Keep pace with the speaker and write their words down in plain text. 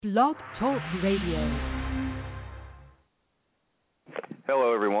Blog Talk Radio.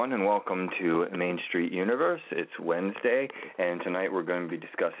 Hello, everyone, and welcome to Main Street Universe. It's Wednesday, and tonight we're going to be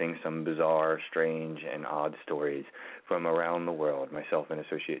discussing some bizarre, strange, and odd stories from around the world. Myself and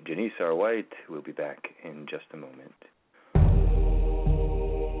associate Genise R White will be back in just a moment.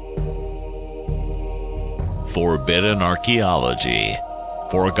 Forbidden archaeology,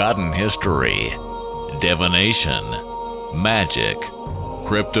 forgotten history, divination, magic,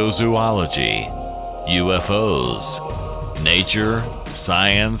 cryptozoology, UFOs, nature,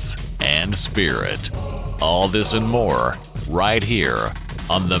 science, and spirit. All this and more right here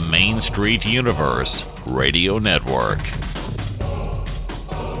on the Main Street Universe Radio Network.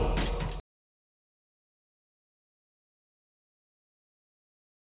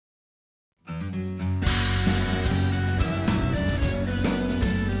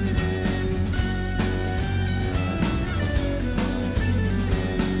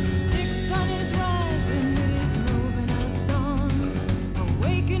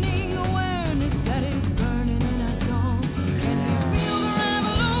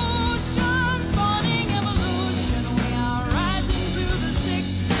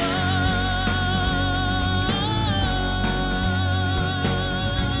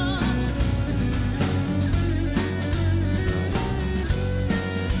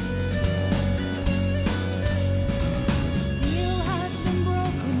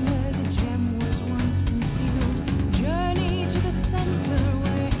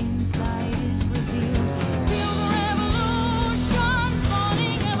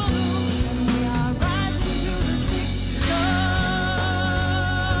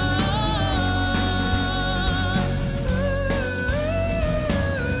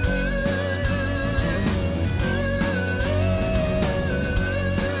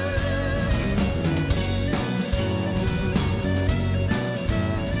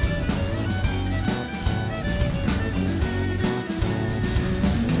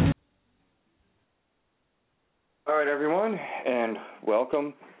 Everyone, and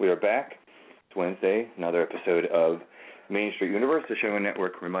welcome. We are back. It's Wednesday, another episode of Main Street Universe, the show and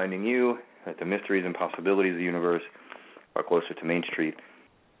network reminding you that the mysteries and possibilities of the universe are closer to Main Street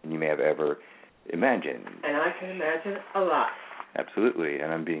than you may have ever imagined. And I can imagine a lot. Absolutely,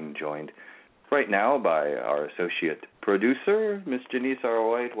 and I'm being joined right now by our associate producer, Miss Genise R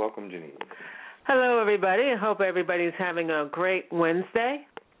White. Welcome, Genise. Hello, everybody. I hope everybody's having a great Wednesday.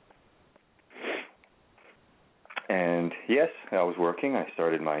 And yes, I was working. I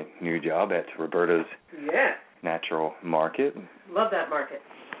started my new job at Roberta's Natural Market. Love that market.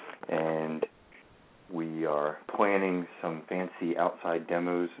 And we are planning some fancy outside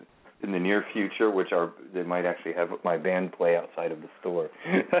demos in the near future, they might actually have my band play outside of the store.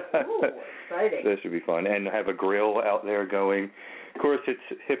 Ooh, exciting. That should be fun. And have a grill out there going. Of course, it's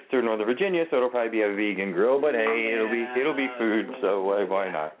hipster Northern Virginia, so it'll probably be a vegan grill, but hey, it'll be food, so why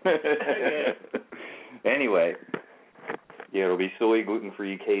not? Anyway, yeah, it'll be soy,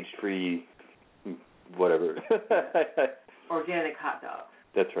 gluten-free, cage-free, whatever. Organic hot dogs.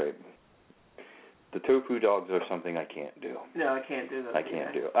 That's right. The tofu dogs are something I can't do. No, I can't do those. I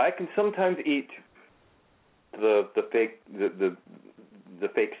can't do. I can sometimes eat the fake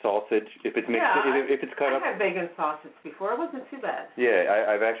sausage if it's mixed. If it's cut up. I had vegan sausage before. It wasn't too bad. Yeah,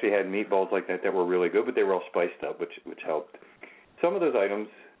 I've actually had meatballs like that were really good, but they were all spiced up, which helped. Some of those items.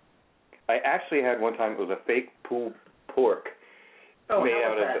 I actually had one time. It was a fake pulled pork made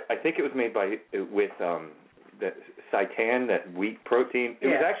out of. I think it was made with that seitan, that wheat protein. It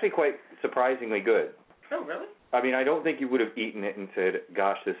was actually quite surprisingly good. Oh, really? I mean, I don't think you would have eaten it and said,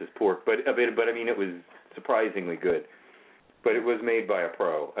 "Gosh, this is pork," but I mean, it was surprisingly good. But it was made by a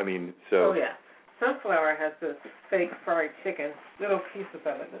pro. I mean, so. Oh yeah. Sunflower has this fake fried chicken, little pieces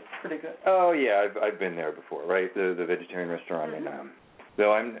of it. It's pretty good. Oh yeah, I've been there before, right? The vegetarian restaurant in.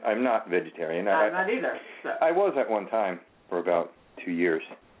 Though I'm not vegetarian. I'm not either. So. I was at one time for about 2 years.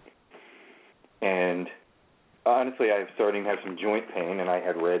 And honestly, I'm starting to have some joint pain, and I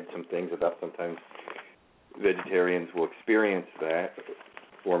had read some things about sometimes vegetarians will experience that,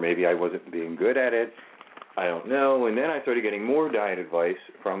 or maybe I wasn't being good at it. I don't know. And then I started getting more diet advice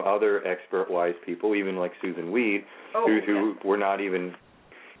from other expert, wise people, even like Susan Weed, who were not even...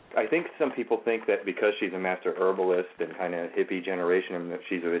 I think some people think that because she's a master herbalist and kind of hippie generation and that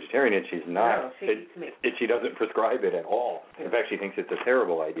she's a vegetarian, and she's not. No, she eats meat. She doesn't prescribe it at all. In fact, she thinks it's a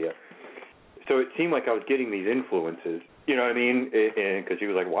terrible idea. So it seemed like I was getting these influences, you know what I mean? Because she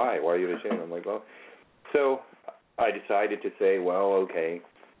was like, why? Why are you vegetarian? I'm like, well. So I decided to say, well, okay,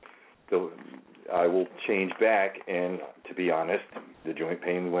 so I will change back. And to be honest, the joint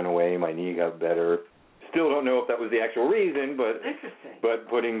pain went away. My knee got better. still don't know if that was the actual reason, but Interesting. but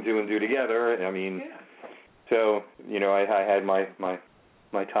putting two and two together, I mean, Yeah. so I had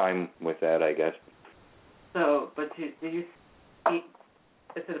my time with that, I guess. So, but do you eat?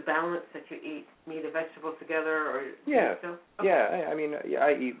 Is it a balance that you eat meat and vegetables together, or Yeah, still? yeah. I mean,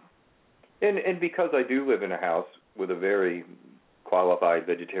 I eat, and because I do live in a house with a very qualified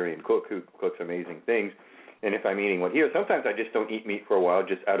vegetarian cook who cooks amazing things, and if I'm eating one here, sometimes I just don't eat meat for a while,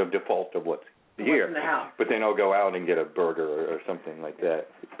 just out of default of what's here. In the house. But then I'll go out and get a burger or something like that.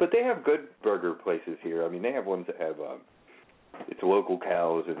 But they have good burger places here. I mean, they have ones that have it's local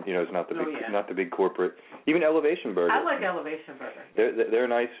cows, and it's not the big corporate. Even Elevation Burger. I like Elevation Burger. They're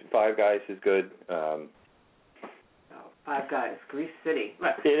nice. Five Guys is good. Five Guys, Grease City.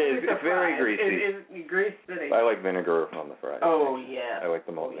 It is. It's very greasy. It is Grease City. I like vinegar on the fries. Oh yeah. I like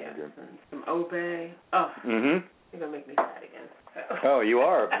the malt vinegar. And some Obey. Oh. Mhm. You're gonna make me fat again. Oh, you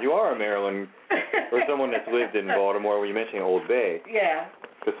are a Maryland or someone that's lived in Baltimore. When you mentioned Old Bay. Yeah.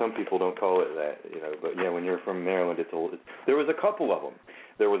 Because some people don't call it that, But yeah, when you're from Maryland, it's old. There was a couple of them.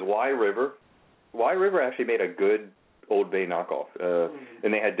 There was Y River. Y River actually made a good Old Bay knockoff,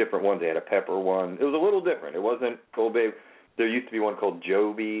 and they had different ones. They had a pepper one. It was a little different. It wasn't Old Bay. There used to be one called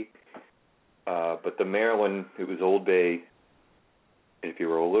Joby, but the Maryland, it was Old Bay. And if you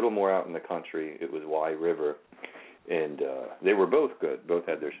were a little more out in the country, it was Y River, and they were both good. Both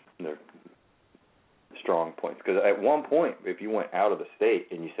had their strong points. Because at one point, if you went out of the state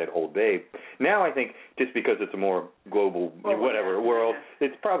and you said Old Bay, now I think just because it's a more global world,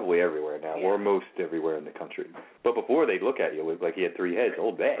 it's probably everywhere now, or most everywhere in the country. But before, they'd look at you like you had three heads,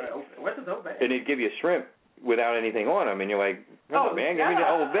 Old Bay. What is Old Bay? And they'd give you shrimp without anything on them, and you're like, man, give me the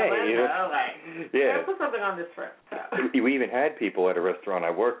Old Bay. Yeah. Put something on this shrimp. We even had people at a restaurant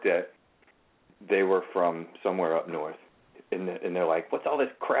I worked at, they were from somewhere up north. And they're like, what's all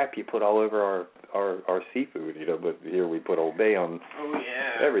this crap you put all over our seafood? But here we put Old Bay on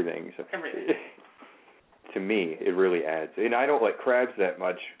everything. So to me, it really adds. And I don't like crabs that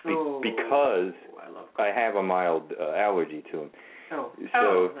much because I have a mild allergy to them.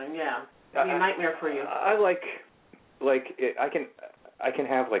 Yeah. It'd be a nightmare for you. I I can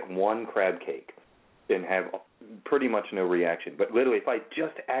have like one crab cake and have pretty much no reaction. But literally, if I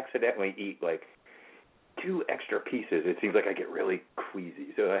just accidentally eat like 2 extra pieces, it seems like I get really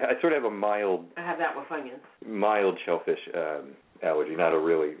queasy. So I sort of have a mild. I have that with onions. Mild shellfish allergy, not a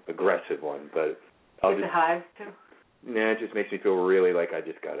really aggressive one, but. Is it hives too? Nah, it just makes me feel really like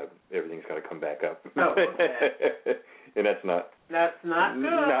everything's got to come back up. Oh, okay. And that's not. That's not good.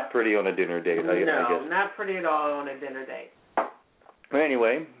 Not pretty on a dinner date. I guess. Not pretty at all on a dinner date. But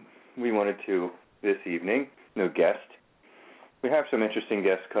anyway, we wanted to this evening. No guest. We have some interesting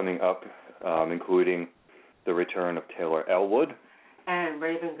guests coming up, including the return of Taylor Elwood. And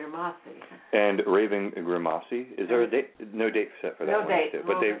Raven Grimassi. Is there a date? No date set for that one. No date.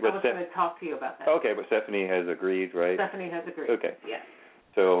 But I was going to talk to you about that. Okay, but Stephanie has agreed, right? Stephanie has agreed. Okay. Yes.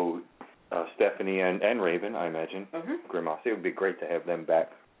 So Stephanie and Raven, I imagine, Grimassi, it would be great to have them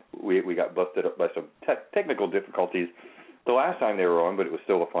back. We got busted up by some technical difficulties the last time they were on, but it was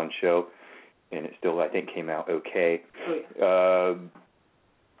still a fun show, and it still, I think, came out okay. Oh,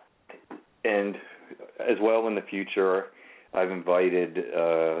 yeah. And as well in the future, I've invited,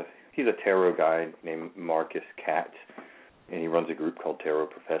 he's a tarot guy named Marcus Katz, and he runs a group called Tarot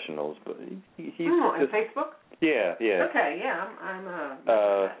Professionals. But he's on Facebook? Yeah. Okay, yeah, I'm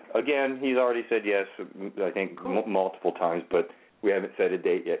again, he's already said yes, I think, multiple times, but we haven't set a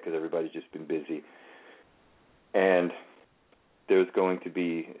date yet because everybody's just been busy. And there's going to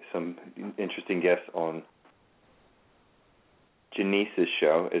be some interesting guests on Genise's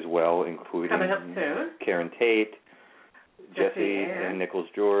show as well, including coming up soon. Karen Tate, Jesse and Nicholas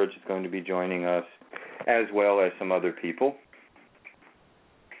George is going to be joining us, as well as some other people.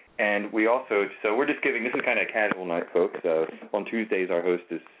 And we also, so we're just giving, this is kind of a casual night, folks. On Tuesdays, our host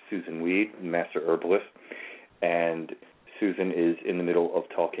is Susan Weed, Master Herbalist, and Susan is in the middle of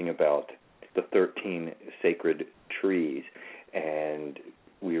talking about the 13 sacred trees, and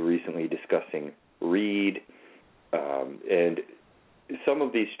we were recently discussing reed, and some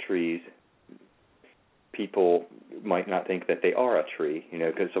of these trees, people might not think that they are a tree,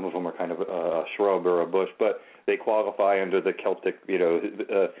 because some of them are kind of a shrub or a bush, but they qualify under the Celtic,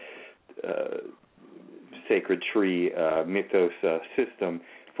 sacred tree mythos system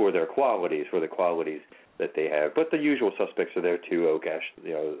for their qualities, that they have. But the usual suspects are there too: oak, ash,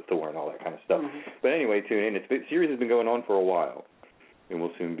 thorn, all that kind of stuff. But anyway, tune in. The series has been going on for a while, and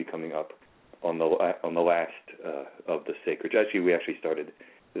will soon be coming up on the last of the sacred. Actually, we started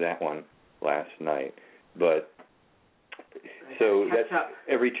that one last night. But so that's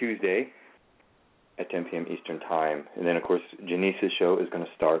every Tuesday at 10 p.m. Eastern Time. And then, of course, Genise's show is going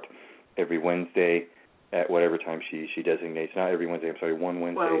to start every Wednesday at whatever time she designates. Not every Wednesday, I'm sorry, one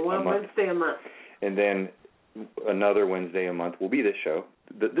Wednesday a month. Well, one Wednesday a month. And then another Wednesday a month will be this show.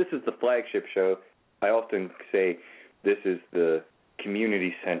 This is the flagship show. I often say this is the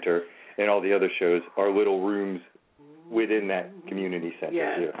community center, and all the other shows are little rooms within that community center.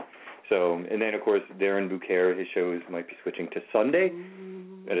 Yes. Yeah. So, and then, of course, Darren Bouquet, his shows might be switching to Sunday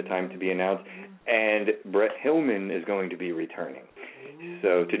at a time to be announced. And Brett Hillman is going to be returning,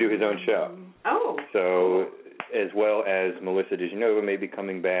 so to do his own show. Oh. So, as well as Melissa DeGenova may be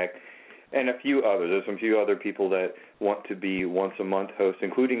coming back, and a few others. There's some few other people that want to be once-a-month hosts,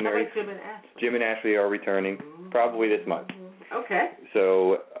 including Mary. Jim and Ashley. Jim and Ashley are returning probably this month. Okay.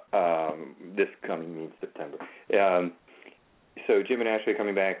 So, this coming means September. So Jim and Ashley are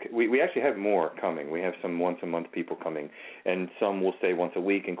coming back. We actually have more coming. We have some once-a-month people coming, and some will stay once a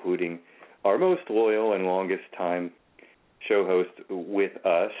week, including our most loyal and longest-time show host with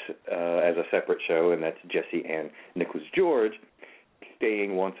us as a separate show, and that's Jessie Ann Nicholas George,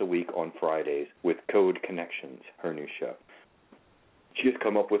 staying once a week on Fridays with Code Connections, her new show. She has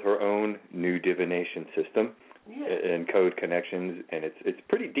come up with her own new divination system and Code Connections, and it's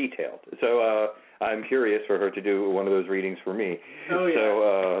pretty detailed. So I'm curious for her to do one of those readings for me. Oh, yeah.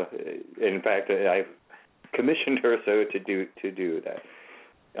 So, in fact, I've commissioned her to do that.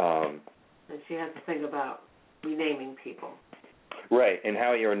 And she has to think about renaming people. Right, and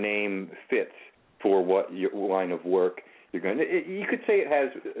how your name fits for what your line of work you're going to. You could say it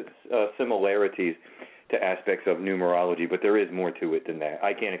has similarities to aspects of numerology, but there is more to it than that.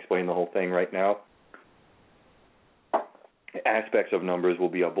 I can't explain the whole thing right now. Aspects of numbers will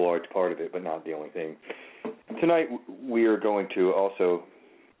be a large part of it, but not the only thing. Tonight, we are going to also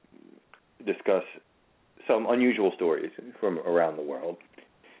discuss some unusual stories from around the world.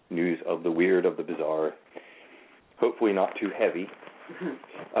 News of the weird, of the bizarre. Hopefully not too heavy.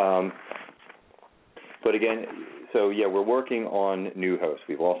 But again, so yeah, we're working on new hosts.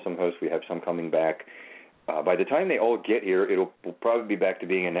 We've lost some hosts. We have some coming back. By the time they all get here, we'll probably be back to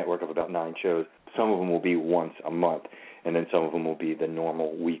being a network of about 9 shows. Some of them will be once a month, and then some of them will be the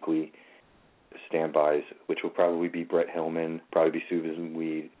normal weekly standbys, which will probably be Brett Hillman, probably be Susan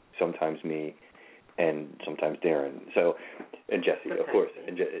Weed, sometimes me, and sometimes Darren. So, and Jessie, of course,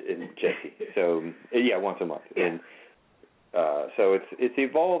 and Jessie. So, yeah, once a month. Yeah. And so it's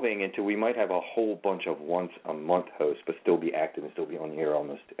evolving into we might have a whole bunch of once a month hosts, but still be active and still be on here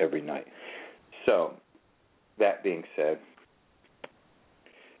almost every night. So, that being said,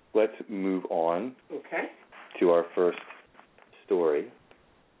 let's move on to our first story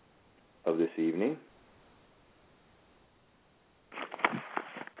of this evening.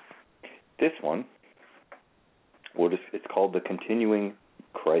 This one, it's called The Continuing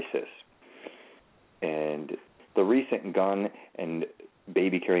Crisis. And the recent gun and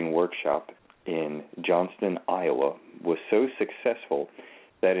baby carrying workshop in Johnston, Iowa was so successful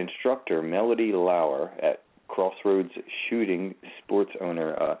that instructor Melody Lauer at Crossroads Shooting sports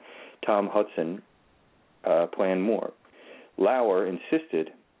owner Tom Hudson planned more. Lauer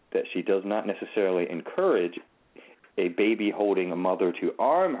insisted that she does not necessarily encourage a baby holding a mother to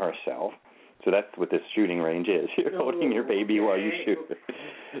arm herself. So that's what this shooting range is. You're holding your baby while you shoot.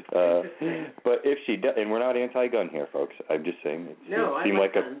 But if she does, and we're not anti-gun here, folks. I'm just saying it seemed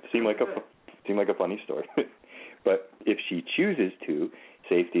like a funny story. But if she chooses to,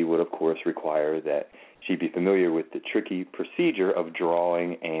 safety would of course require that she be familiar with the tricky procedure of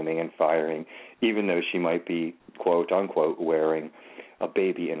drawing, aiming, and firing, even though she might be, quote unquote, wearing a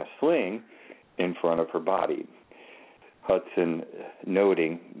baby in a sling in front of her body. Hudson,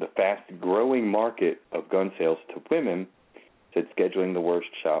 noting the fast-growing market of gun sales to women, said scheduling the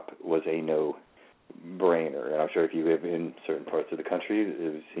workshop was a no-brainer. And I'm sure if you live in certain parts of the country, it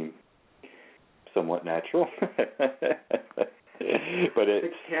would seem somewhat natural. But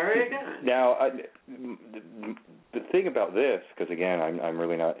now, the thing about this, because again, I'm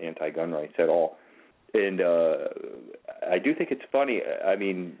really not anti-gun rights at all, and I do think it's funny. I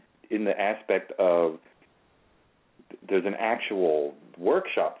mean, in the aspect of there's an actual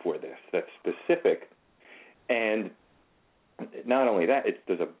workshop for this that's specific, and not only that,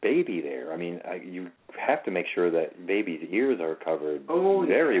 there's a baby there. I mean, you have to make sure that baby's ears are covered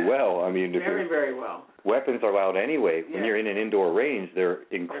very well. I mean, very well. Weapons are loud anyway. When you're in an indoor range, they're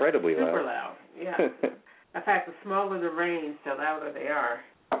incredibly loud. Super loud, yeah. In fact, the smaller the range, the louder they are.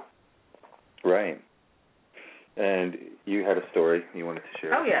 Right. And you had a story you wanted to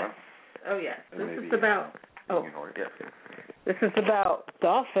share. Oh, yes. This is about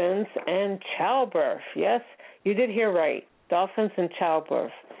dolphins and childbirth. Yes, you did hear right. Dolphins and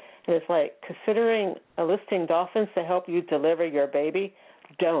childbirth. And it's like, considering enlisting dolphins to help you deliver your baby,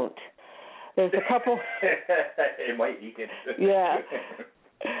 don't. There's a couple. It might eat it. Yeah.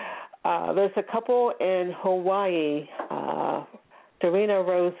 There's a couple in Hawaii, Dorina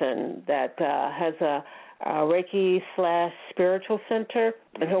Rosen, that has a Reiki/spiritual center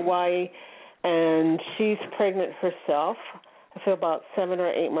in Hawaii, and she's pregnant herself. I feel about 7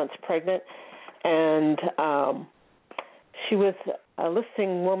 or 8 months pregnant, and she was a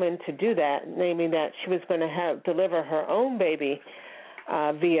listing woman to do that, naming that she was going to deliver her own baby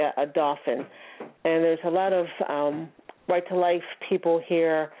via a dolphin. And there's a lot of Right to Life people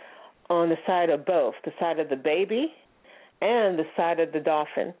here on the side of both, the side of the baby and the side of the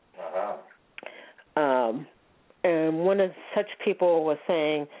dolphin. And one of such people was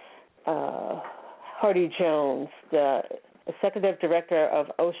saying, Hardy Jones, the executive director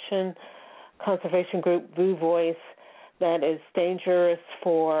of Ocean Conservation Group Blue Voice, that is dangerous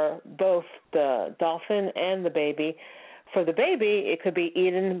for both the dolphin and the baby. For the baby, it could be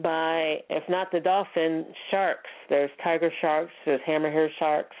eaten by, if not the dolphin, sharks. There's tiger sharks, there's hammerhead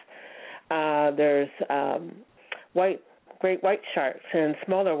sharks, there's great white sharks and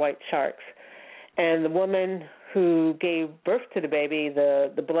smaller white sharks. And the woman who gave birth to the baby,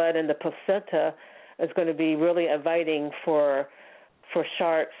 the blood and the placenta is going to be really inviting for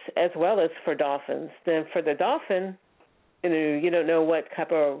sharks as well as for dolphins. Then for the dolphin, you don't know what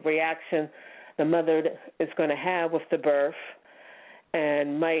type of reaction the mother is going to have with the birth,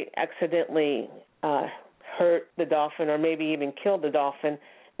 and might accidentally hurt the dolphin or maybe even kill the dolphin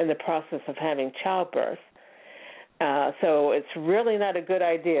in the process of having childbirth. So it's really not a good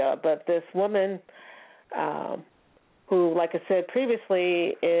idea. But this woman, who, like I said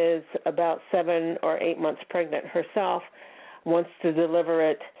previously, is about 7 or 8 months pregnant herself, wants to deliver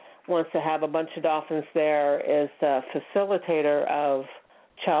it, wants to have a bunch of dolphins there, is the facilitator of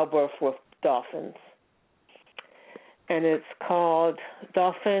childbirth with dolphins. And it's called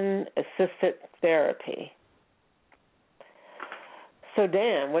Dolphin Assisted Therapy. So,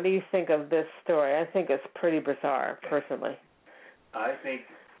 Dan, what do you think of this story? I think it's pretty bizarre, personally. I think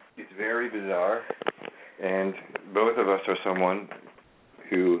it's very bizarre, and both of us are someones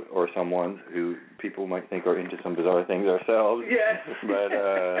who people might think are into some bizarre things ourselves. Yes. But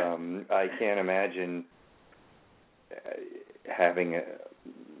I can't imagine having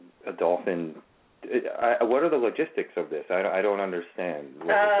a dolphin. What are the logistics of this? I don't understand.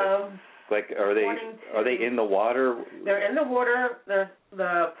 Like, are they in the water? They're in the water.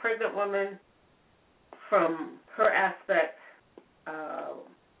 The pregnant woman, from her aspect. I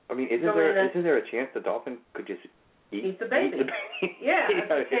mean, isn't there a chance the dolphin could just eat the baby? Yeah,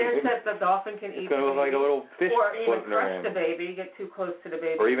 there's a chance that the dolphin can eat the baby. It's going to look like a little fish or even floating crush around. the baby, get too close to the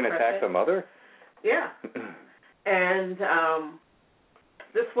baby. Or even attack the mother? Yeah. And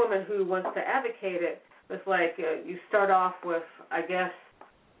this woman who wants to advocate it was like, you start off with, I guess,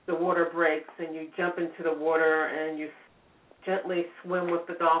 the water breaks, and you jump into the water, and you gently swim with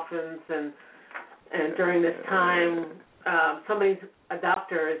the dolphins, and during this time, a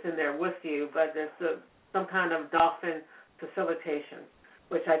doctor is in there with you, but there's some kind of dolphin facilitation,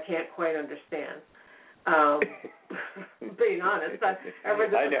 which I can't quite understand. Being honest, I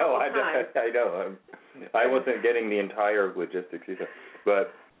read this a couple times. I know. I wasn't getting the entire logistics either,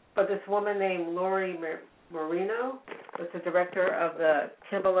 but this woman named Lori Marino was the director of the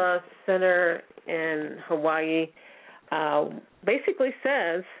Kimbala Center in Hawaii. Basically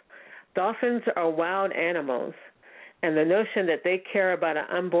says dolphins are wild animals, and the notion that they care about an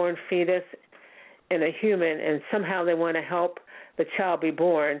unborn fetus in a human and somehow they want to help the child be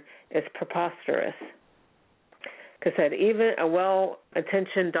born is preposterous. Because that even a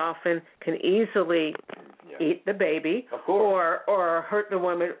well-intentioned dolphin can easily eat the baby or hurt the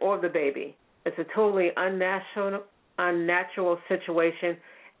woman or the baby. It's a totally unnatural situation,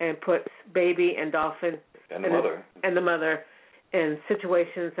 and puts baby and dolphin and the mother in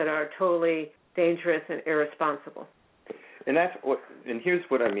situations that are totally dangerous and irresponsible. And here's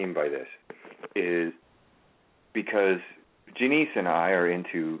what I mean by this, is because Genise and I are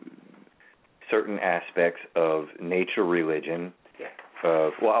into certain aspects of nature religion.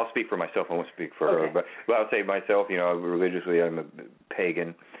 Well, I'll speak for myself. I won't speak for her, but I'll say myself. Religiously, I'm a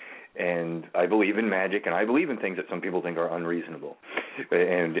pagan, and I believe in magic, and I believe in things that some people think are unreasonable,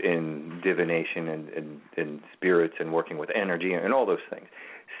 and in divination and spirits and working with energy and all those things.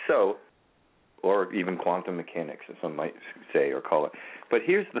 So, or even quantum mechanics, as some might say or call it. But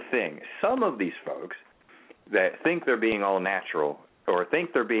here's the thing: some of these folks that think they're being all natural or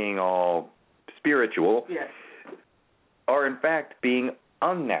think they're being all spiritual are in fact being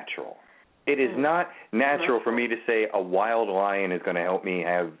unnatural. It is not natural for me to say a wild lion is going to help me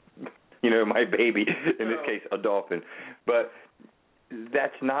have, my baby, in this case, a dolphin. But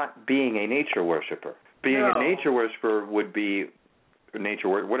that's not being a nature worshiper. Being a nature worshiper would be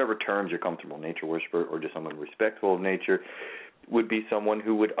whatever terms you're comfortable, nature worshiper or just someone respectful of nature, would be someone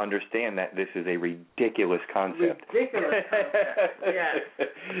who would understand that this is a ridiculous concept. Ridiculous concept, yes.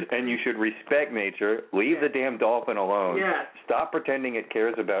 And you should respect nature, leave the damn dolphin alone, stop pretending it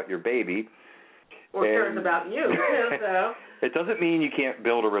cares about your baby. Or cares about you, too, so. It doesn't mean you can't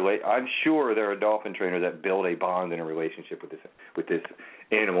build I'm sure there are dolphin trainers that build a bond and a relationship with this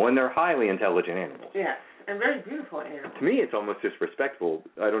animal, and they're highly intelligent animals. Yes, and very beautiful animals. To me, it's almost disrespectful.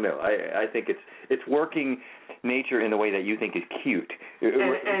 I don't know. I think it's working nature in the way that you think is cute.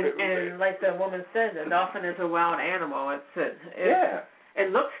 And like the woman said, a dolphin is a wild animal.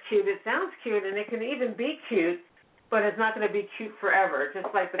 It looks cute, it sounds cute, and it can even be cute, but it's not going to be cute forever.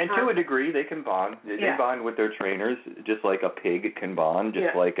 Just like to a degree, they can bond. They bond with their trainers, just like a pig can bond,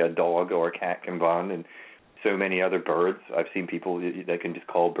 just like a dog or a cat can bond, and so many other birds. I've seen people that can just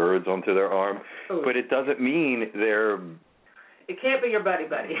call birds onto their arm, but it doesn't mean they're. It can't be your buddy.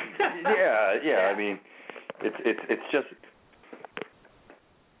 I mean, it's just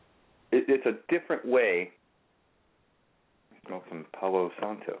it's a different way. I smell some Palo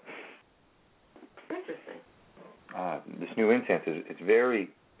Santo. Interesting. This new incense is very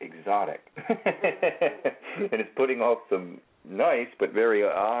exotic, and it's putting off some nice but very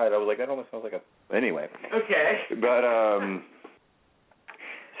odd. I was like, that almost smells like a. Anyway. Okay. But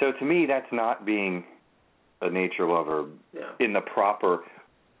so to me, that's not being a nature lover in the proper.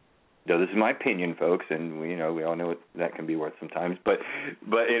 This is my opinion, folks, and we all know what that can be worth sometimes. But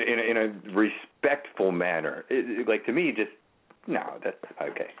in a respectful manner, like to me, just no, that's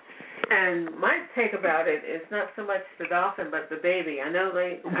okay. And my take about it is not so much the dolphin, but the baby. I know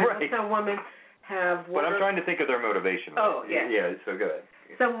some women have water. But I'm trying to think of their motivation. Oh, yeah. Yeah, so good.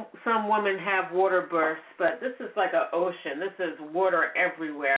 Some women have water bursts, but this is like an ocean. This is water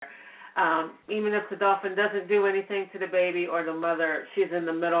everywhere. Even if the dolphin doesn't do anything to the baby or the mother, she's in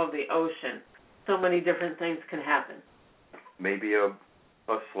the middle of the ocean. So many different things can happen. Maybe a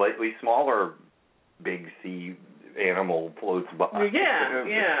slightly smaller big sea animal floats by.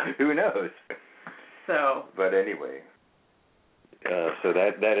 Yeah. Who knows? So. But anyway, so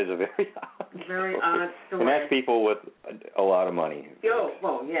that is a very odd story. And that's people with a lot of money.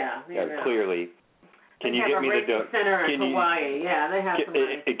 Clearly. Can you get me the center in Hawaii? Yeah, they have some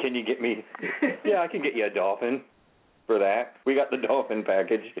money. Can you get me? Yeah, I can get you a dolphin for that. We got the dolphin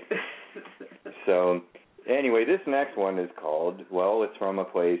package. So anyway, this next one is called. It's from a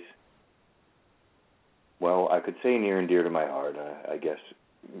place. Well, I could say near and dear to my heart, I guess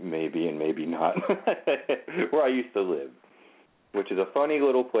maybe and maybe not, where I used to live, which is a funny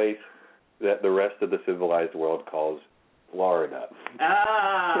little place that the rest of the civilized world calls Florida.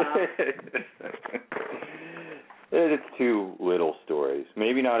 It's two little stories.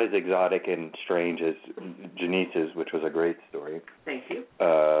 Maybe not as exotic and strange as Genise's, which was a great story. Thank you.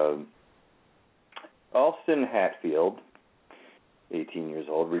 Alston Hatfield, 18 years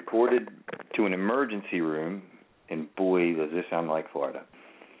old, reported to an emergency room, and boy, does this sound like Florida,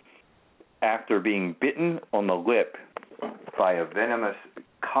 after being bitten on the lip by a venomous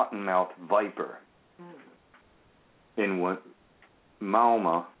cottonmouth viper in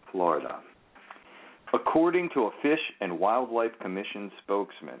Mauma, Florida. According to a Fish and Wildlife Commission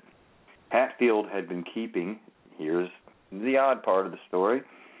spokesman, Hatfield had been keeping, here's the odd part of the story,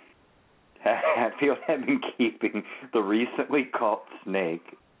 Hatfield had been keeping the recently caught snake,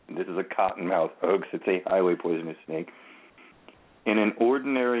 this is a cottonmouth, folks, it's a highly poisonous snake, in an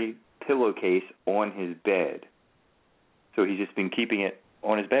ordinary pillowcase on his bed. So he's just been keeping it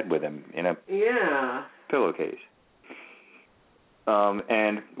on his bed with him in a pillowcase.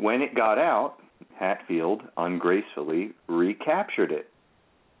 And when it got out, Hatfield ungracefully recaptured it.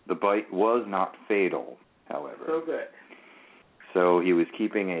 The bite was not fatal, however. So good. So he was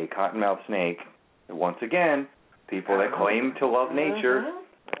keeping a cottonmouth snake. Once again, people that claim to love nature,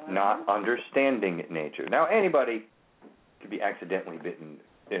 not understanding nature. Now, anybody could be accidentally bitten.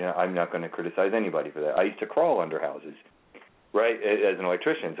 I'm not going to criticize anybody for that. I used to crawl under houses, right, as an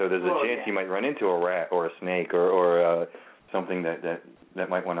electrician. So there's a chance you might run into a rat or a snake or something that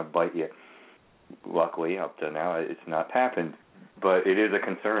might want to bite you. Luckily, up to now, it's not happened. But it is a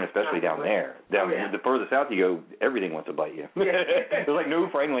concern, especially down there. The further south you go, everything wants to bite you. There's like no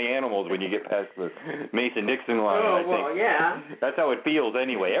friendly animals when you get past the Mason-Dixon line, I think. That's how it feels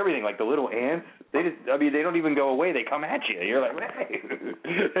anyway. Everything, like the little ants, they don't even go away. They come at you. You're like, hey.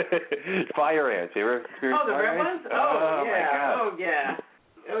 Fire ants. You ever experienced the fire red ants? ones? Oh, yeah. My God.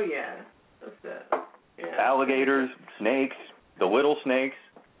 Oh, yeah. alligators, snakes, the little snakes.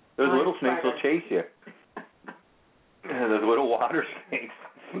 Those little snakes will chase you. Those little water snakes.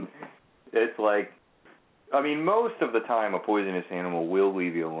 It's like, I mean, most of the time a poisonous animal will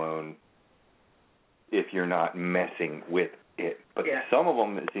leave you alone if you're not messing with it. But some of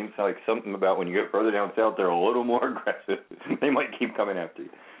them, it seems like something about when you get further down south, they're a little more aggressive. They might keep coming after you.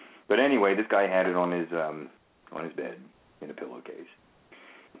 But anyway, this guy had it on his bed in a pillowcase.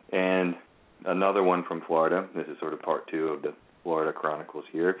 And another one from Florida. This is sort of part 2 of the Florida Chronicles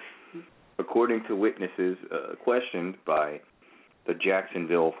here. According to witnesses questioned by the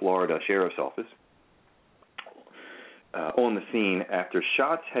Jacksonville, Florida Sheriff's Office, on the scene after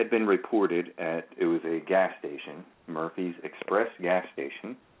shots had been reported it was a gas station, Murphy's Express gas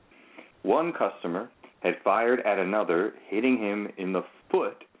station. One customer had fired at another, hitting him in the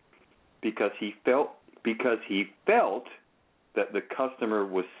foot because he felt that the customer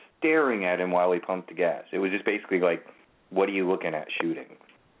was staring at him while he pumped the gas. It was just basically like, what are you looking at shooting?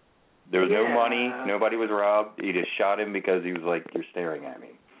 There was no money, nobody was robbed. He just shot him because he was like, you're staring at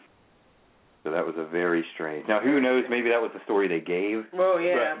me. So that was a very strange. Now, who knows? Maybe that was the story they gave. Well,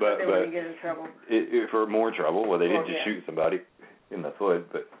 yeah, but they wouldn't get in trouble. For more trouble. Well, they didn't just shoot somebody in the foot,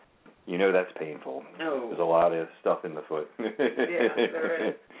 but you know that's painful. Oh. There's a lot of stuff in the foot. Yeah, there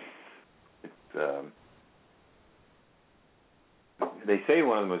is. They say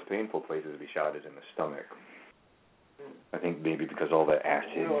one of the most painful places to be shot is in the stomach. I think maybe because all that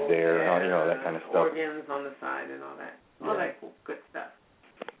acid there, that kind of stuff. Organs on the side and all that. All that good stuff.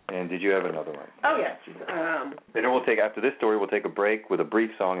 And did you have another one? Oh, yes. Then we'll take, after this story, we'll take a break with a brief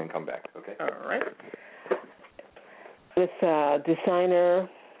song and come back, okay? All right. This designer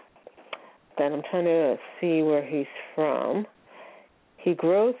that I'm trying to see where he's from, he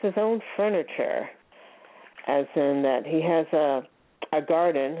grows his own furniture, as in that he has a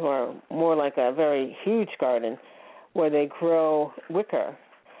garden, or more like a very huge garden, where they grow wicker.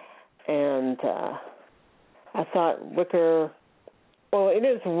 And I thought wicker, well, it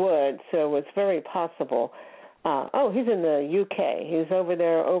is wood, so it's very possible. He's in the UK. He's over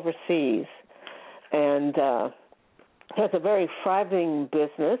there overseas. And has a very thriving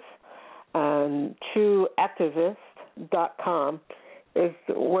business. TrueActivist.com is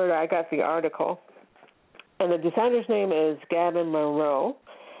where I got the article. And the designer's name is Gavin Monroe.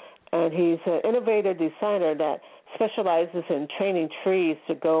 And he's an innovative designer that specializes in training trees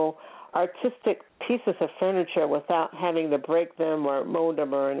to grow artistic pieces of furniture without having to break them or mold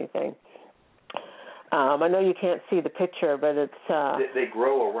them or anything. I know you can't see the picture, but it's... They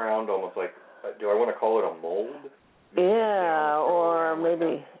grow around almost like, do I want to call it a mold? Yeah, or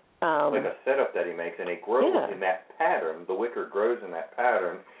maybe... like a setup that he makes, and it grows in that pattern. The wicker grows in that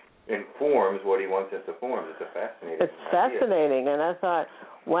pattern and forms what he wants it to form. It's fascinating. It's fascinating, and I thought,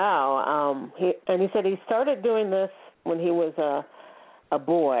 wow. He said he started doing this when he was a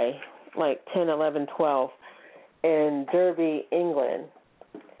boy, like 10, 11, 12, in Derby, England.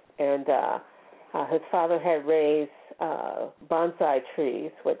 And his father had raised bonsai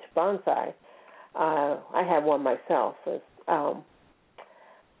trees, which bonsai, I had one myself.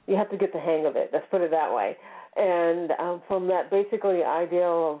 You have to get the hang of it. Let's put it that way. And from that basically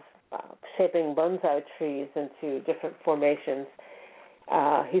ideal of shaping bonsai trees into different formations,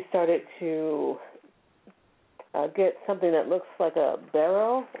 he started to get something that looks like a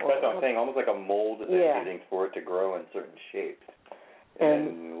barrel. That's what I'm saying, almost like a mold that using for it to grow in certain shapes. And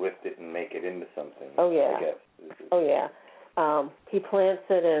then lift it and make it into something. Oh, yeah. I guess. Oh, yeah. He plants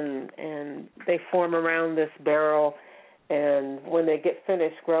it and they form around this barrel. And when they get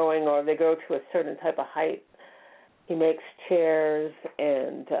finished growing or they go to a certain type of height, he makes chairs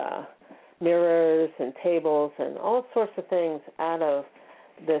and mirrors and tables and all sorts of things out of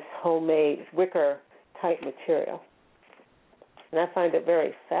this homemade wicker-type material. And I find it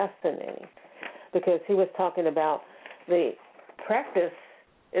very fascinating because he was talking about the practice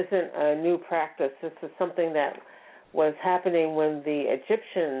isn't a new practice. This is something that was happening when the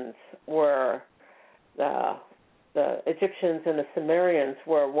Egyptians were the Egyptians and the Sumerians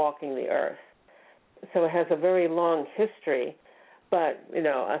were walking the earth. So it has a very long history. But,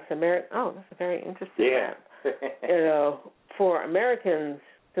 that's a very interesting one. For Americans,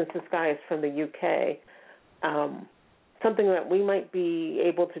 since this guy is from the UK, something that we might be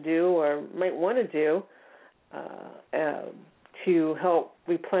able to do or might want to do to help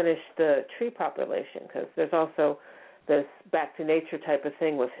replenish the tree population, because there's also this back to nature type of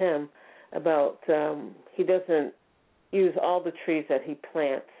thing with him about he doesn't use all the trees that he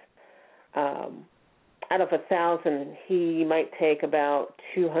plants. Out of 1,000, he might take about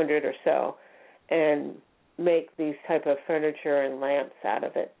 200 or so and make these type of furniture and lamps out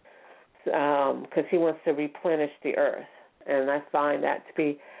of it. because he wants to replenish the earth. And I find that to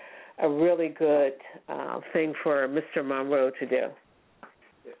be a really good thing for Mr. Monroe to do.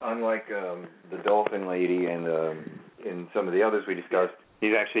 Unlike the Dolphin Lady and some of the others we discussed,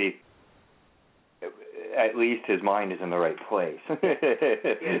 he's actually, at least his mind is in the right place. And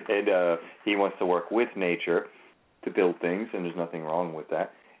he wants to work with nature to build things, and there's nothing wrong with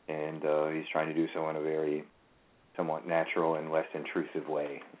that. And he's trying to do so in a very somewhat natural and less intrusive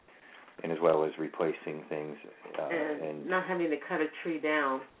way, and as well as replacing things. And not having to cut a tree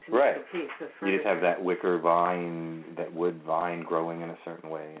down to right. make a piece of furniture. You just have that wicker vine, that wood vine growing in a certain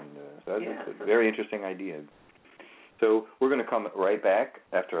way. And so that's a very interesting idea. So we're going to come right back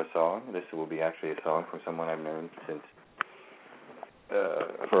after a song. This will be actually a song from someone I've known since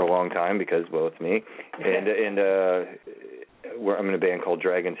for a long time because, well, it's me. And I'm in a band called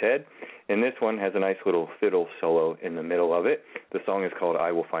Dragon's Head. And this one has a nice little fiddle solo in the middle of it. The song is called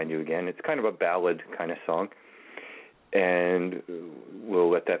I Will Find You Again. It's kind of a ballad kind of song. And we'll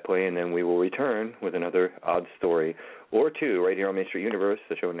let that play, and then we will return with another odd story or two right here on Main Street Universe,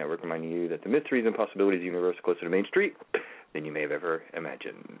 the show network reminding you that the mysteries and possibilities of the universe are closer to Main Street than you may have ever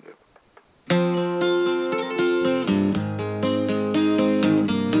imagined.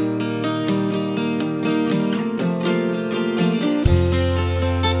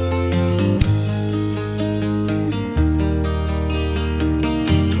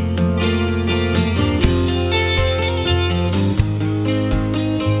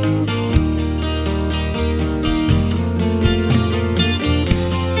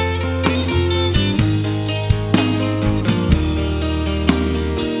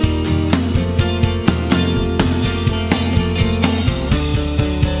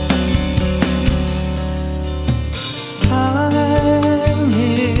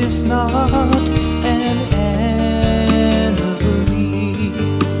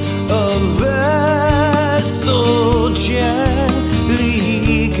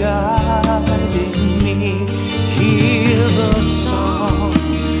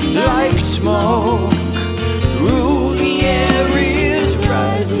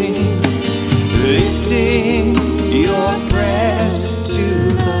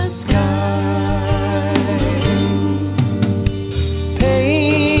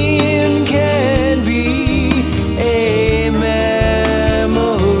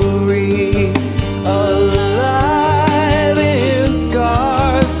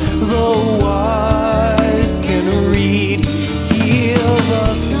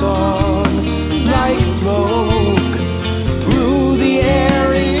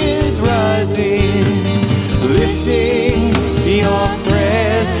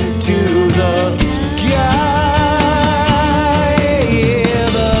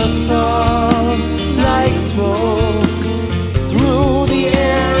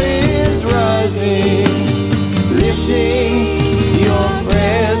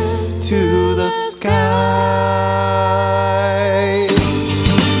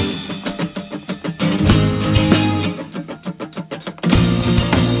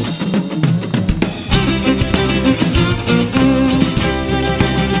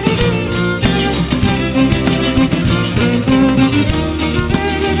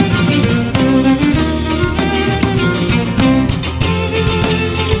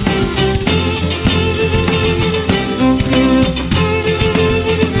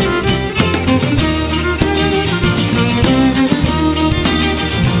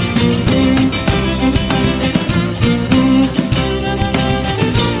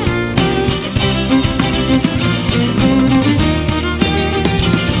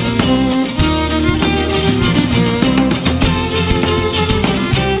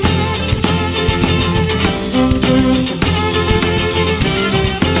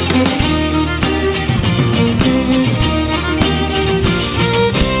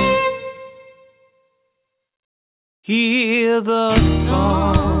 Hear the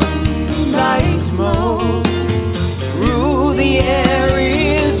song like smoke through the air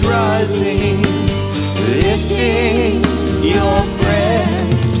is rising, lifting your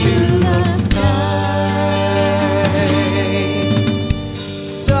breath to the sky.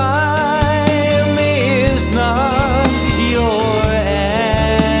 Time is not your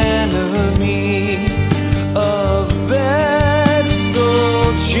enemy, a vessel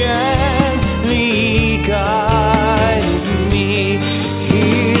gently guides me.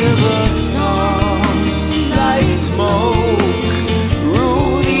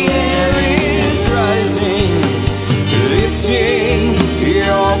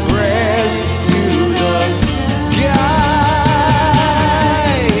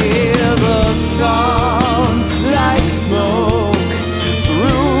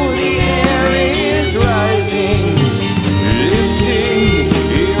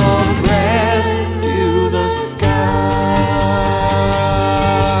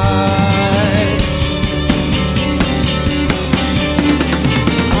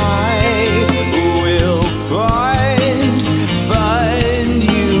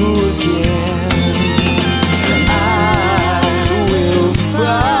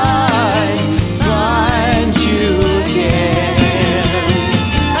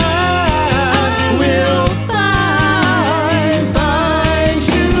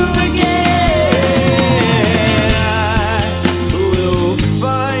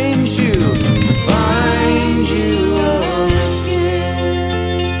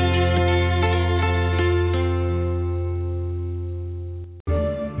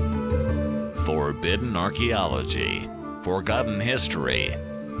 archaeology, forgotten history,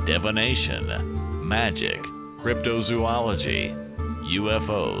 divination, magic, cryptozoology,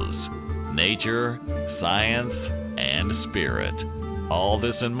 UFOs, nature, science, and spirit. All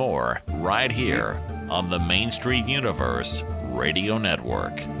this and more right here on the Main Street Universe Radio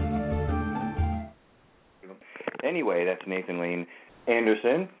Network. Anyway, that's Nathan Lane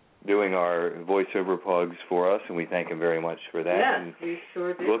Anderson doing our voiceover plugs for us, and we thank him very much for that. Yes, and we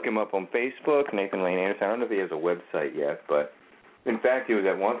sure do. look him up on Facebook, Nathan Lane Anderson. I don't know if he has a website yet, but in fact, he was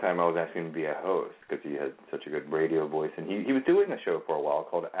at one time I was asking him to be a host because he had such a good radio voice, and he was doing a show for a while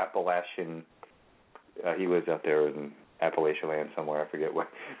called Appalachian. He lives out there in Appalachian land somewhere, I forget what,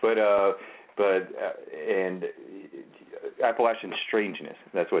 but Appalachian Strangeness,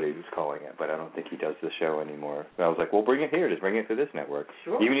 that's what he was calling it, but I don't think he does the show anymore. And I was like, well, bring it here, just bring it to this network.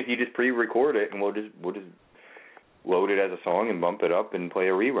 Sure. Even if you just pre-record it, and we'll just load it as a song and bump it up and play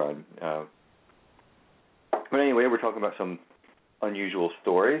a rerun. But anyway, we're talking about some unusual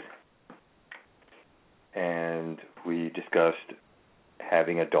stories, and we discussed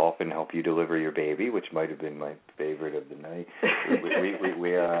having a dolphin help you deliver your baby, which might have been my favorite of the night.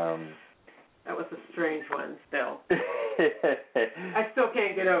 we That was a strange one, still. I still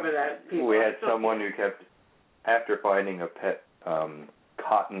can't get over that. People. We had someone who kept, after finding a pet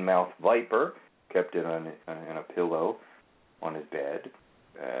cottonmouth viper, kept it on a pillow on his bed.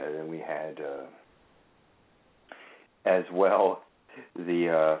 Then we had, as well,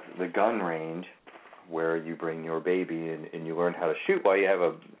 the gun range, where you bring your baby and you learn how to shoot while you have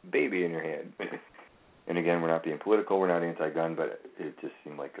a baby in your hand. And again, we're not being political, we're not anti-gun, but it just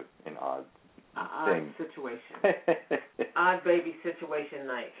seemed like an odd thing. Situation. Odd baby situation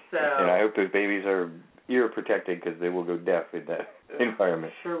night. So. And I hope those babies are ear protected because they will go deaf in that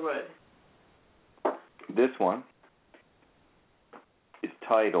environment. Sure would. This one is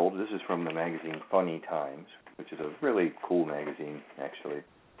titled, this is from the magazine Funny Times, which is a really cool magazine, actually.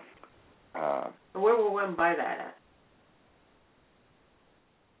 Where will one buy that at?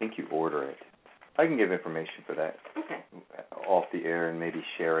 I think you order it. I can give information for that. Okay. Off the air and maybe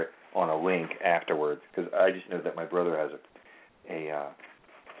share it on a link afterwards, because I just know that my brother has a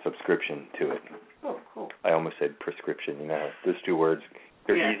subscription to it. Oh, cool. I almost said prescription. You know, those two words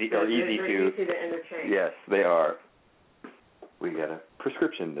they're easy to interchange. Yes, they are. We got a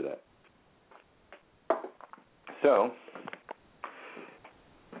prescription to that. So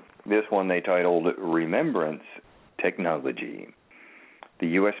this one they titled Remembrance Technology. The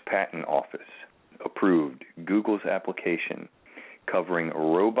U.S. Patent Office approved Google's application covering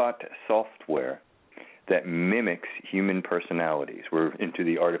robot software that mimics human personalities. We're into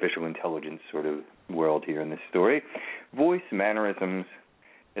the artificial intelligence sort of world here in this story. Voice, mannerisms,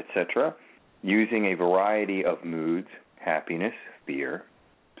 etc., using a variety of moods, happiness, fear,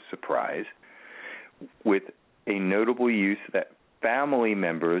 surprise, with a notable use that family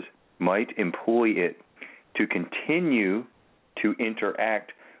members might employ it to continue to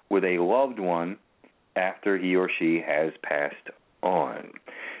interact with a loved one after he or she has passed on.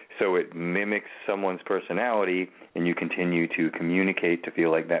 So it mimics someone's personality, and you continue to communicate to feel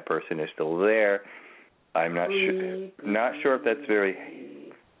like that person is still there. I'm not sure if that's very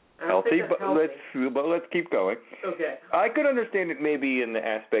healthy, but let's keep going. Okay. I could understand it maybe in the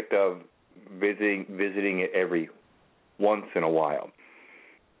aspect of visiting it every once in a while.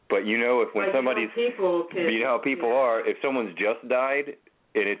 But you know, if when somebody's, you know how people are, if someone's just died,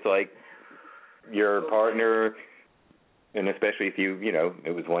 and it's like your partner, and especially if you know,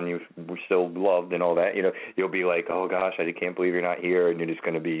 it was one you were still loved and all that, you know, you'll be like, oh gosh, I can't believe you're not here, and you're just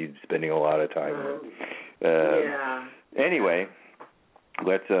going to be spending a lot of time. Anyway,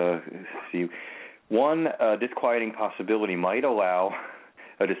 let's see. One disquieting possibility might allow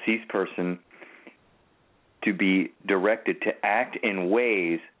a deceased person to be directed to act in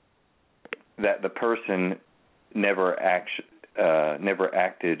ways that the person never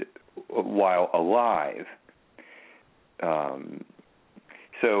acted while alive.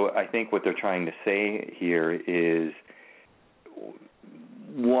 So I think what they're trying to say here is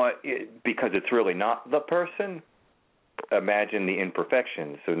because it's really not the person, imagine the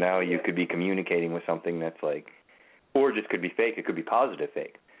imperfections. So now you could be communicating with something that's like, or just could be fake. It could be positive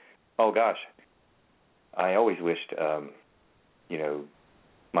fake. Oh gosh, I always wished, you know,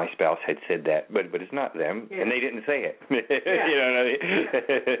 my spouse had said that, but it's not them, and they didn't say it. You know what I mean?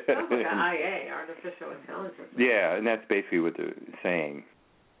 Sounds like an IA, artificial intelligence. Yeah, and that's basically what they're saying.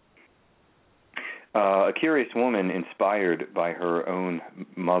 A curious woman, inspired by her own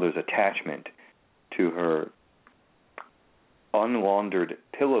mother's attachment to her unlaundered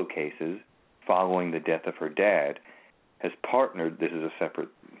pillowcases following the death of her dad, has partnered, this is a separate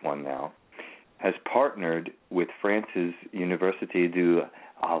one now, has partnered with France's Université du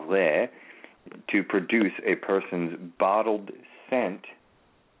Havre to produce a person's bottled scent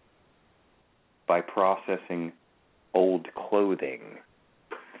by processing old clothing.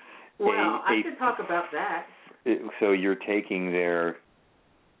 Well, I could talk about that. So you're taking their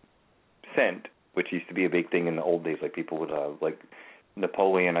scent, which used to be a big thing in the old days, like people would, like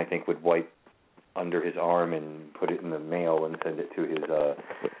Napoleon, I think, would wipe under his arm and put it in the mail and send it to his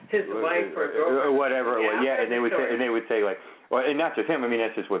wife or whatever. Yeah, and they would say like, well, and not just him. I mean,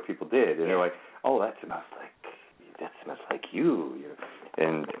 that's just what people did. And they're like, oh, that smells like you.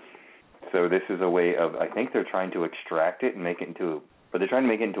 And so this is a way of, I think they're trying to extract it and make it into, but they're trying to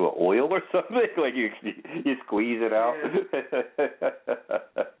make it into an oil or something. Like you squeeze it out.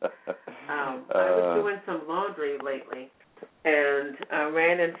 I was doing some laundry lately. And I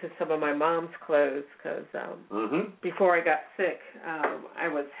ran into some of my mom's clothes because before I got sick, I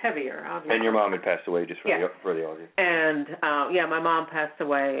was heavier, obviously. And your mom had passed away, just for the audience. And, my mom passed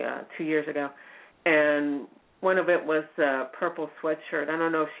away 2 years ago. And one of it was a purple sweatshirt. I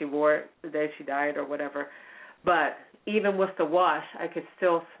don't know if she wore it the day she died or whatever. But even with the wash, I could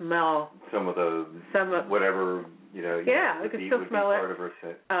still smell whatever, I could still smell it. Part of her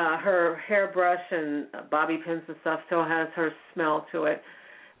set. Her hairbrush and bobby pins and stuff still has her smell to it.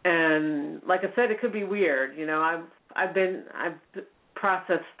 And like I said, it could be weird. I've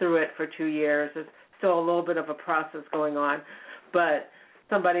processed through it for 2 years. There's still a little bit of a process going on, but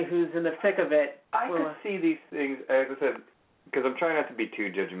somebody who's in the thick of it. I could see these things, as I said, because I'm trying not to be too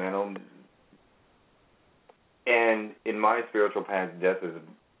judgmental. And in my spiritual path, death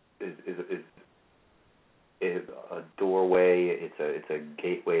is a doorway. It's a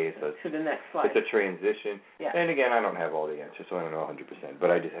gateway. To the next life. It's a transition. Yeah. And again, I don't have all the answers, so I don't know 100%.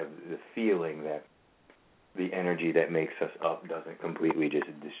 But I just have the feeling that the energy that makes us up doesn't completely just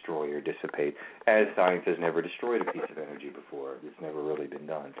destroy or dissipate. As science has never destroyed a piece of energy before. It's never really been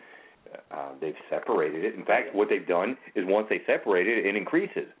done. They've separated it. In fact, what they've done is once they separate it, it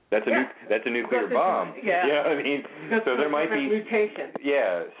increases. That's a nuclear bomb. Yeah. You know what I mean? So there might be mutation.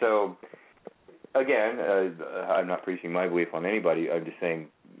 Yeah. So again, I'm not preaching my belief on anybody. I'm just saying.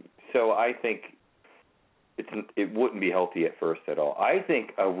 So I think it wouldn't be healthy at first at all. I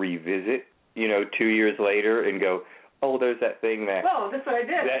think a revisit, 2 years later, and go, oh, there's that thing that that's what I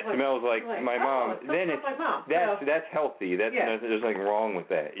did. That smells like my mom. Then it's like mom. That's healthy. There's nothing wrong with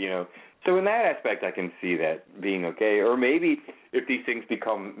that, So in that aspect, I can see that being okay. Or maybe if these things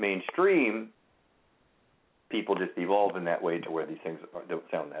become mainstream, people just evolve in that way to where these things don't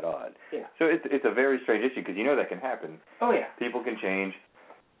sound that odd. Yeah. So it's a very strange issue because that can happen. Oh yeah. People can change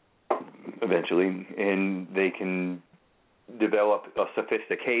eventually, and they can develop a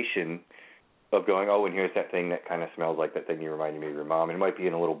sophistication of going, oh, and here's that thing that kind of smells like that thing you reminded me of your mom, and it might be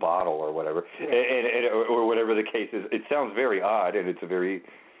in a little bottle or whatever, or whatever the case is. It sounds very odd, and it's a very,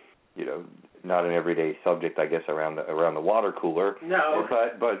 not an everyday subject, I guess, around the water cooler. No.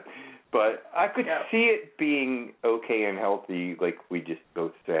 But I could see it being okay and healthy, like we just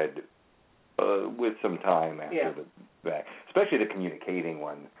both said, with some time after the back, especially the communicating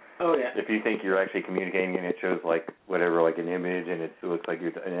one. Oh yeah. If you think you're actually communicating and it shows like whatever, like an image, and it looks like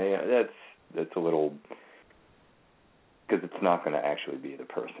you're, that's a little, because it's not going to actually be the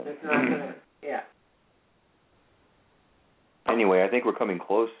person. It's not going to, yeah. Anyway, I think we're coming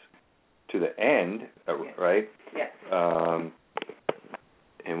close to the end, right? Yes.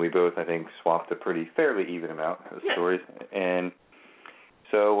 And we both, I think, swapped a fairly even amount of stories. And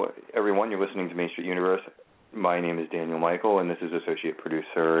so, everyone, you're listening to Main Street Universe. My name is Daniel Michael, and this is Associate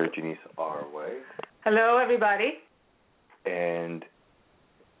Producer Genise R White. Hello, everybody. And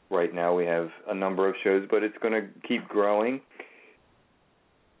right now we have a number of shows, but it's going to keep growing.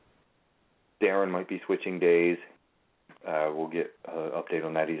 Darren might be switching days. We'll get an update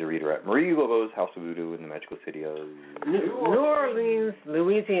on that. He's a reader at Marie Laveau's House of Voodoo in the magical city of New Orleans,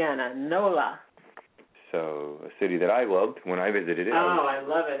 Louisiana, NOLA. So a city that I loved when I visited it. Oh, I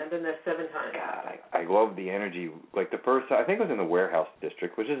love it. I've been there 7 times. God, I love the energy. Like the first, I think it was in the Warehouse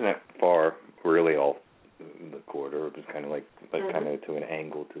District, which isn't that far, really, all the corridor. It was kind of like kind of to an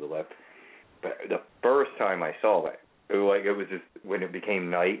angle to the left. But the first time I saw it was just when it became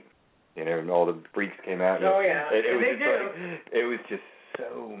night, and all the freaks came out. Oh yeah, it was just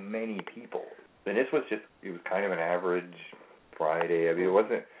so many people. And this was it was kind of an average Friday. I mean, it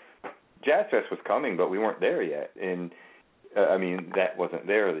wasn't. Jazz Fest was coming, but we weren't there yet, and that wasn't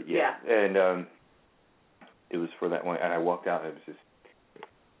there yet. Yeah. And it was for that one, and I walked out, and it was just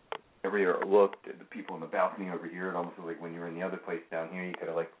everywhere I looked at the people on the balcony over here. It almost was like when you were in the other place down here, you could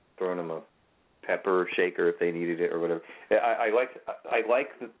have like thrown them a pepper shaker if they needed it or whatever. I like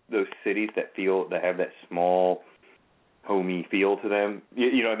those cities that have that small, homey feel to them.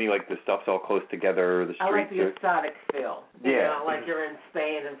 You know what I mean? Like the stuff's all close together. The streets. I like the exotic feel. Yeah. You know, like you're in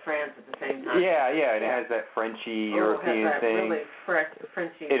Spain and France at the same time. Yeah, and it has that Frenchy European it has that thing. really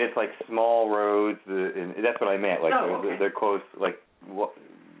Frenchy. And it's like small roads. And that's what I meant. Like they're close. Like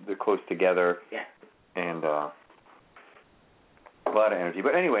they're close together. Yeah. And a lot of energy.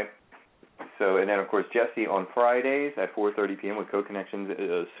 But anyway. So, and then, of course, Jesse on Fridays at 4:30 p.m. with Co-Connections,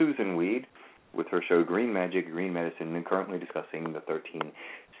 Susan Weed with her show Green Magic, Green Medicine, and currently discussing the 13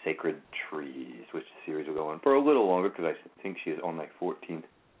 Sacred Trees, which series will go on for a little longer because I think she is on like 14th,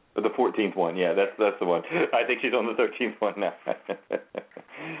 or the 14th one. Yeah, that's the one. I think she's on the 13th one now.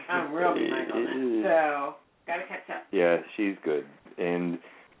 I'm real behind on that, so got to catch up. Yeah, she's good. And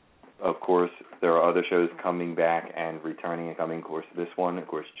of course, there are other shows coming back and returning and coming. Of course, this one, of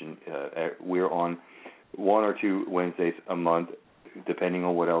course, we're on 1 or 2 Wednesdays a month, depending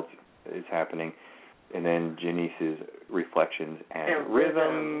on what else is happening. And then Janice's Reflections and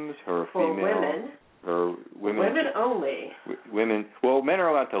Rhythms, her for female. Women. Her Women only. Women. Well, men are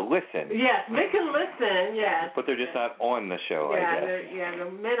allowed to listen. Yes, they can listen, yes. But they're just not on the show, yeah, I guess.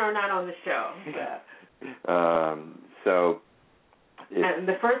 the men are not on the show. So. And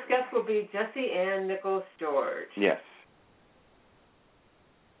the first guest will be Jesse Ann Nichols George. Yes.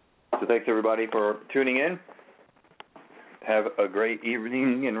 So thanks everybody for tuning in. Have a great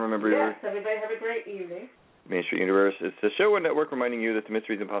evening, and remember. Yes, everybody have a great evening. Main Street Universe is the show and network reminding you that the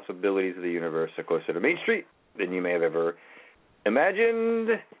mysteries and possibilities of the universe are closer to Main Street than you may have ever imagined.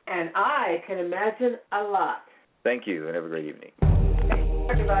 And I can imagine a lot. Thank you, and have a great evening. Thanks,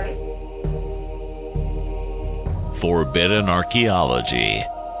 everybody. Forbidden archaeology,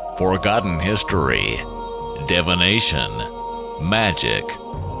 forgotten history, divination, magic,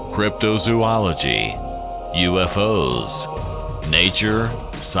 cryptozoology, UFOs, nature,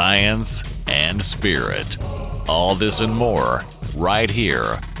 science, and spirit. All this and more right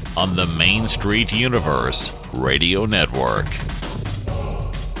here on the Main Street Universe Radio Network.